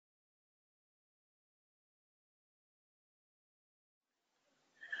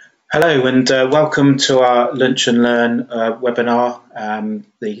Hello and welcome to our Lunch and Learn webinar,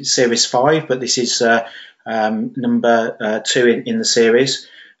 the series 5, but this is number 2 in the series.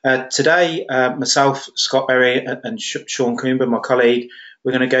 Today, myself, Scott Berry and Sean Coomber, my colleague,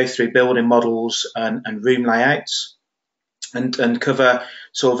 we're going to go through building models and room layouts and cover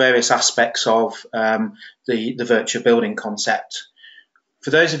sort of various aspects of the virtual building concept. For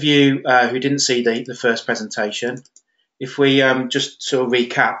those of you who didn't see the first presentation, if we just sort of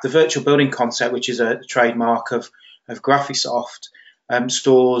recap, the virtual building concept, which is a trademark of Graphisoft,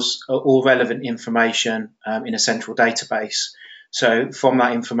 stores all relevant information in a central database. So from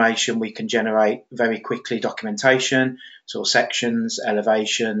that information, we can generate very quickly documentation, so sections,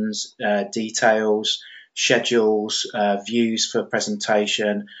 elevations, details, schedules, views for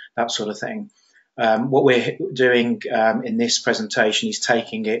presentation, that sort of thing. What we're doing in this presentation is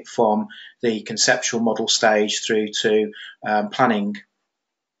taking it from the conceptual model stage through to planning.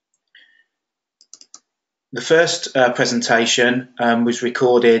 The first presentation was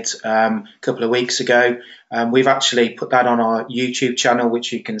recorded a couple of weeks ago. We've actually put that on our YouTube channel,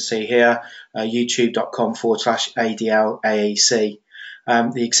 which you can see here, youtube.com/ADLAEC.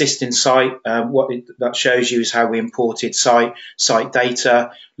 The existing site, that shows you is how we imported site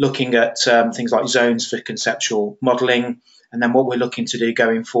data, looking at things like zones for conceptual modelling, and then what we're looking to do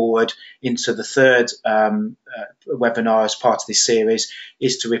going forward into the third webinar as part of this series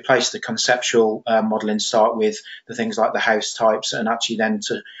is to replace the conceptual modelling, start with the things like the house types, and actually then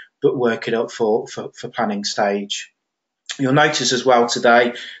to work it up for planning stage. You'll notice as well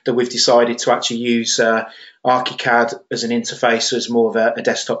today that we've decided to actually use ArchiCAD as an interface, as more of a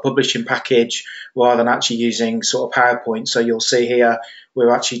desktop publishing package, rather than actually using sort of PowerPoint. So you'll see here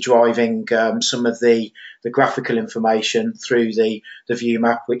we're actually driving some of the graphical information through the view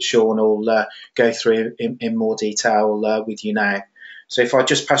map, which Sean will go through in more detail with you now. So if I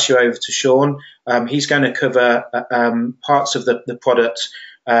just pass you over to Sean, he's going to cover parts of the product,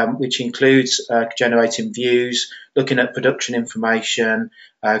 which includes generating views, looking at production information,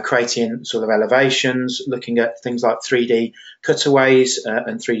 creating sort of elevations, looking at things like 3D cutaways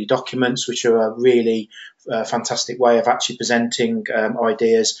and 3D documents, which are a really fantastic way of actually presenting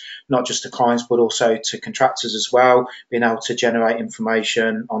ideas, not just to clients, but also to contractors as well, being able to generate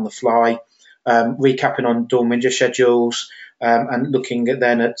information on the fly, recapping on dorm window schedules, and looking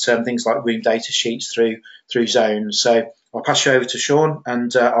then at things like room data sheets through zones. So I'll pass you over to Sean,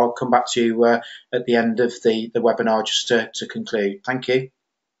 and I'll come back to you at the end of the webinar just to conclude. Thank you.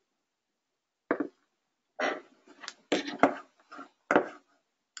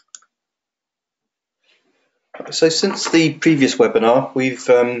 So since the previous webinar, we've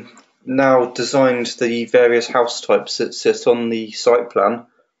now designed the various house types that sit on the site plan.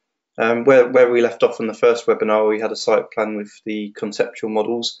 Where we left off in the first webinar, we had a site plan with the conceptual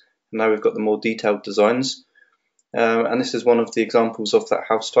models, and now we've got the more detailed designs. And this is one of the examples of that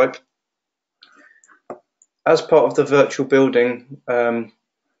house type. As part of the virtual building,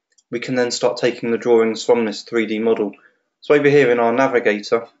 we can then start taking the drawings from this 3D model. So over here in our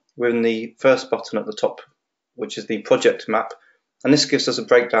navigator, we're in the first button at the top, which is the project map, and this gives us a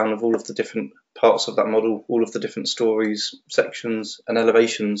breakdown of all of the different parts of that model, all of the different stories, sections and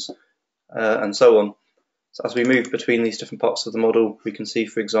elevations, and so on. So as we move between these different parts of the model, we can see,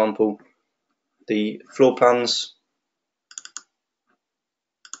 for example, the floor plans,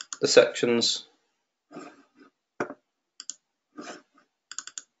 the sections,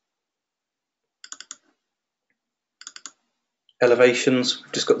 elevations.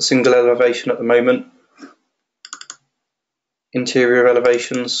 We've just got the single elevation at the moment, interior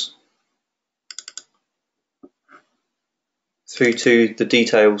elevations, through to the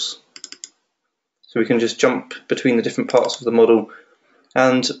details. So we can just jump between the different parts of the model,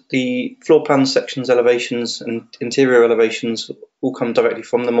 and the floor plans, sections, elevations and interior elevations all come directly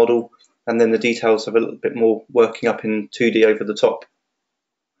from the model, and then the details have a little bit more working up in 2D over the top.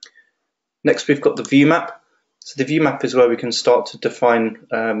 Next, we've got the view map. So the view map is where we can start to define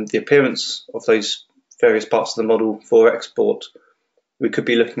the appearance of those various parts of the model for export. We could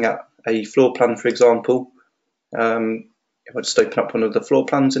be looking at a floor plan, for example. If I just open up one of the floor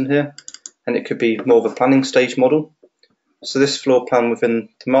plans in here, and it could be more of a planning stage model. So this floor plan within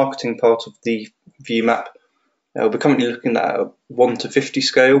the marketing part of the view map, we're currently looking at a 1 to 50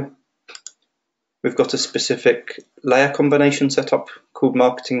 scale. We've got a specific layer combination set up called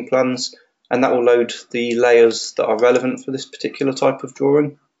marketing plans, and that will load the layers that are relevant for this particular type of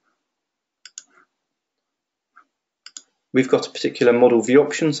drawing. We've got a particular model view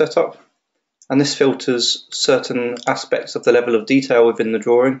option set up, and this filters certain aspects of the level of detail within the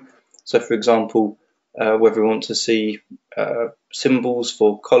drawing. So for example, whether we want to see symbols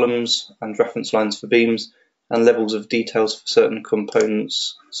for columns and reference lines for beams, and levels of details for certain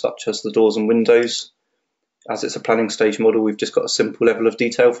components such as the doors and windows. As it's a planning stage model, we've just got a simple level of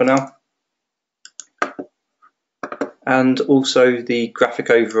detail for now. And also the graphic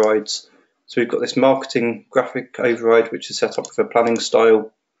overrides. So we've got this marketing graphic override which is set up with a planning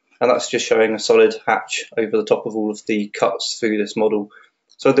style, and that's just showing a solid hatch over the top of all of the cuts through this model.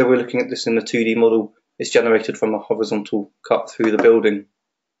 So whether we're looking at this in the 2D model, it's generated from a horizontal cut through the building.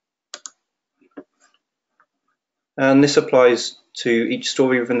 And this applies to each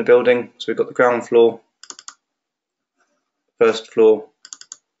story within the building. So we've got the ground floor, first floor,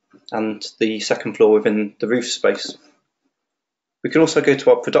 and the second floor within the roof space. We can also go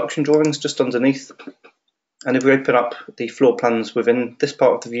to our production drawings just underneath, and if we open up the floor plans within this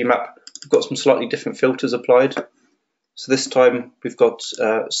part of the view map, we've got some slightly different filters applied. So this time we've got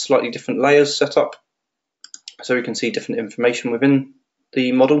slightly different layers set up, so we can see different information within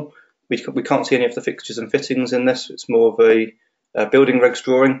the model. We can't see any of the fixtures and fittings in this, it's more of a building regs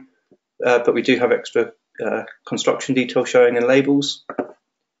drawing, but we do have extra construction detail showing in labels.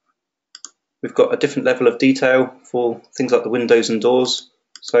 We've got a different level of detail for things like the windows and doors.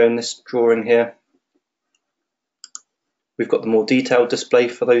 So in this drawing here, we've got the more detailed display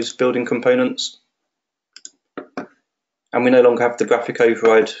for those building components. And we no longer have the graphic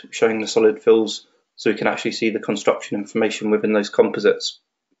override showing the solid fills, so we can actually see the construction information within those composites.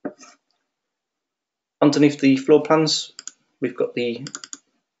 Underneath the floor plans, we've got the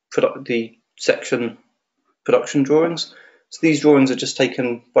section production drawings. So these drawings are just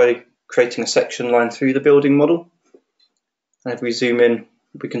taken by creating a section line through the building model. And if we zoom in,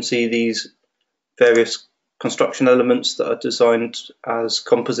 we can see these various construction elements that are designed as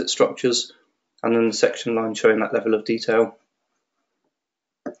composite structures, and then the section line showing that level of detail.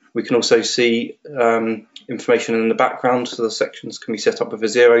 We can also see information in the background, so the sections can be set up with a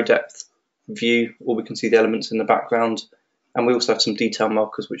 0 depth view, or we can see the elements in the background. And we also have some detail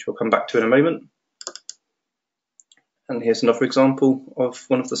markers which we'll come back to in a moment. And here's another example of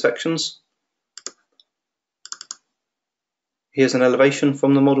one of the sections. Here's an elevation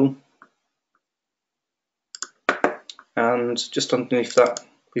from the model. And just underneath that,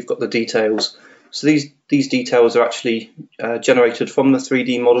 we've got the details. So these details are actually generated from the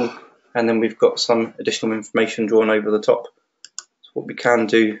 3D model, and then we've got some additional information drawn over the top. So what we can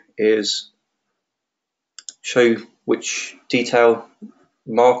do is show which detail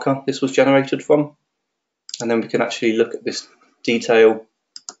marker this was generated from, and then we can actually look at this detail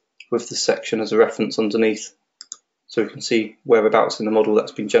with the section as a reference underneath, so we can see whereabouts in the model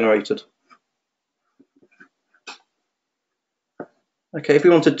that's been generated. Okay, if we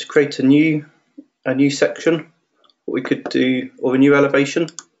wanted to create a new section, what we could do, or a new elevation,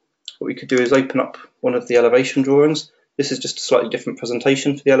 what we could do is open up one of the elevation drawings. This is just a slightly different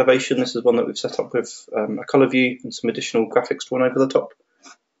presentation for the elevation. This is one that we've set up with a colour view and some additional graphics drawn over the top.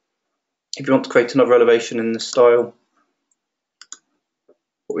 If you want to create another elevation in this style,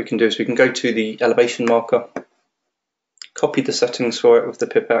 what we can do is we can go to the elevation marker, copy the settings for it with the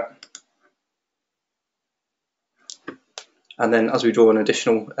pipette, and then as we draw an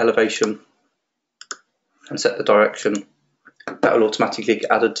additional elevation and set the direction, that will automatically get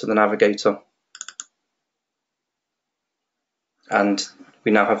added to the navigator. And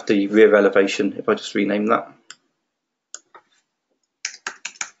we now have the rear elevation if I just rename that.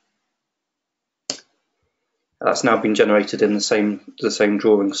 That's now been generated in the same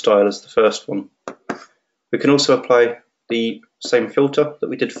drawing style as the first one. We can also apply the same filter that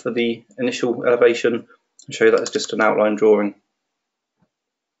we did for the initial elevation and show that as just an outline drawing.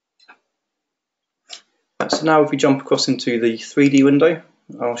 So now if we jump across into the 3D window,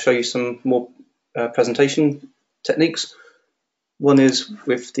 I'll show you some more presentation techniques. One is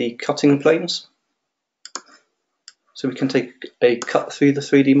with the cutting planes. So we can take a cut through the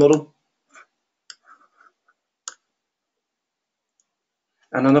 3D model.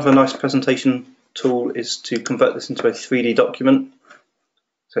 And another nice presentation tool is to convert this into a 3D document.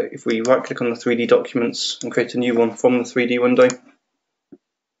 So if we right click on the 3D documents and create a new one from the 3D window,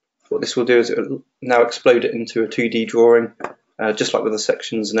 what this will do is it will now explode it into a 2D drawing. Just like with the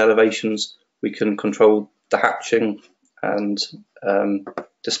sections and elevations, we can control the hatching and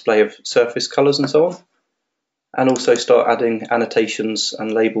display of surface colours and so on, and also start adding annotations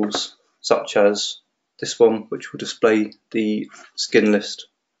and labels such as this one, which will display the skin list.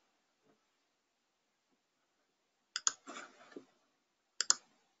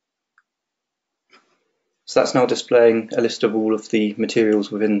 So that's now displaying a list of all of the materials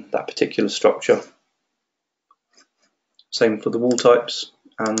within that particular structure. Same for the wall types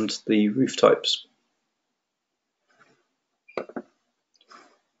and the roof types. I'm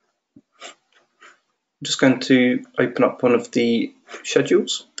just going to open up one of the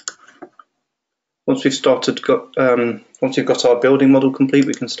schedules. Once we've got our building model complete,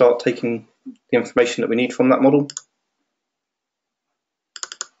 we can start taking the information that we need from that model,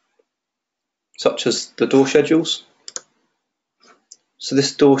 such as the door schedules. So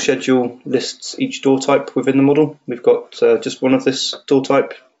this door schedule lists each door type within the model. We've got just one of this door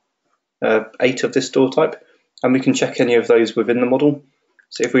type, 8 of this door type, and we can check any of those within the model.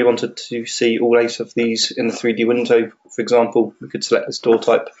 So if we wanted to see all 8 of these in the 3D window, for example, we could select this door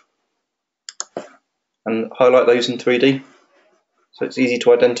type and highlight those in 3D, so it's easy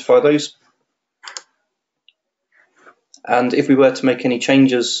to identify those. And if we were to make any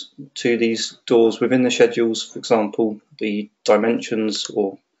changes to these doors within the schedules, for example, the dimensions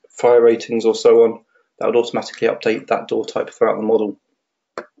or fire ratings or so on, that would automatically update that door type throughout the model.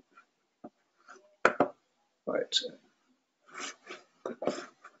 Right.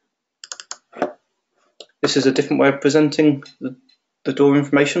 This is a different way of presenting the door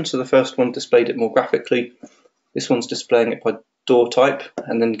information. So the first one displayed it more graphically. This one's displaying it by door type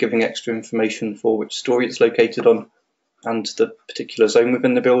and then giving extra information for which story it's located on and the particular zone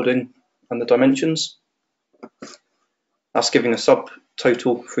within the building and the dimensions. That's giving a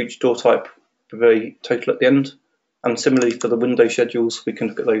subtotal for each door type with a total at the end. And similarly for the window schedules, we can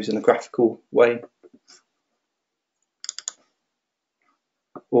look at those in a graphical way.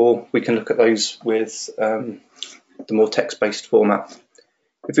 Or we can look at those with the more text-based format.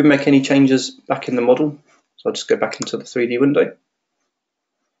 If we make any changes back in the model, so I'll just go back into the 3D window.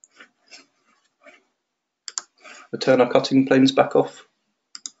 We'll turn our cutting planes back off.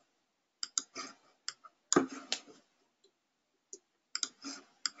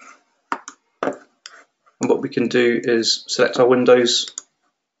 And what we can do is select our windows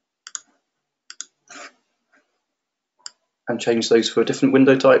and change those for a different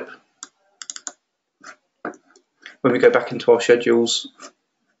window type. When we go back into our schedules,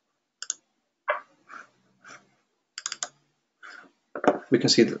 we can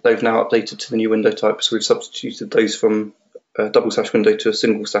see that they've now updated to the new window type, so we've substituted those from a double slash window to a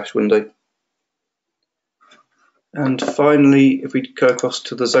single slash window. And finally, if we go across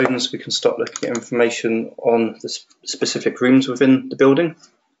to the zones, we can start looking at information on the specific rooms within the building.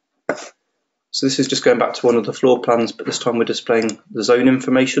 So this is just going back to one of the floor plans, but this time we're displaying the zone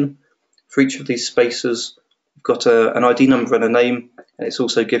information. For each of these spaces, we've got an ID number and a name, and it's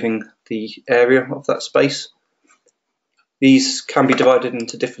also giving the area of that space. These can be divided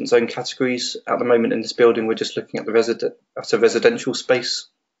into different zone categories. At the moment in this building, we're just looking at a residential space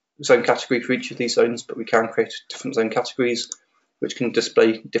zone category for each of these zones, but we can create different zone categories which can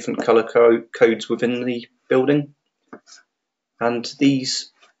display different colour codes within the building. And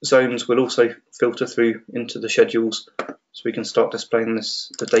these zones will also filter through into the schedules, so we can start displaying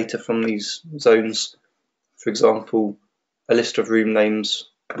the data from these zones. For example, a list of room names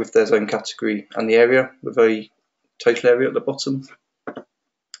with their zone category and the area with a total area at the bottom,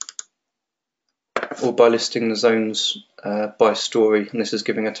 or by listing the zones by story, and this is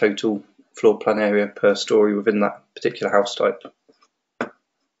giving a total floor plan area per story within that particular house type.